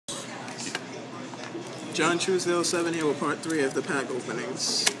John Truesdale 7 here with part 3 of the pack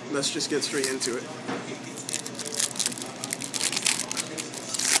openings. Let's just get straight into it.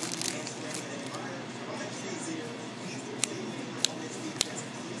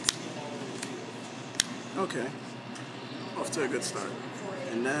 Okay, off to a good start.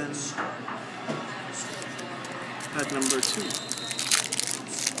 And then, pack number 2.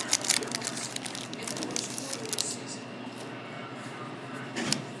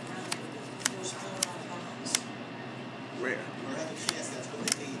 Rare.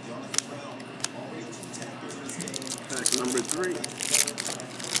 Pack number 3.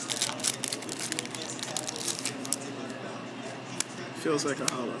 Feels like a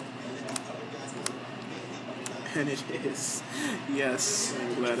hollow. And it is. Yes,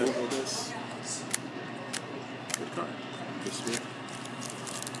 I'm glad I know this. Good card. Good sphere.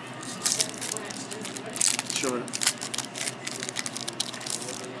 Sure.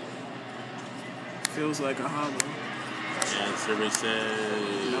 Feels like a hollow. And survey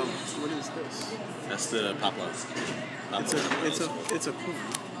says... No. What is this? That's the Pablo. It's a coin.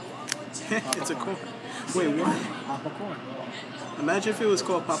 It's a coin. Wait, what? Papa corn. Imagine if it was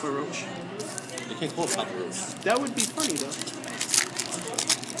called Papa Roach. You can't call it Papa Roach. That would be funny though.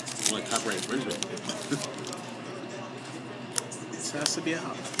 Like copyright infringement. This has to be a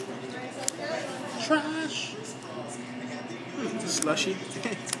hop. Trash. Slushy.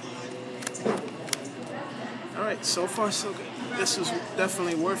 Alright, so far so good. This was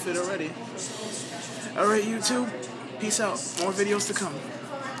definitely worth it already. Alright, YouTube. Peace out. More videos to come.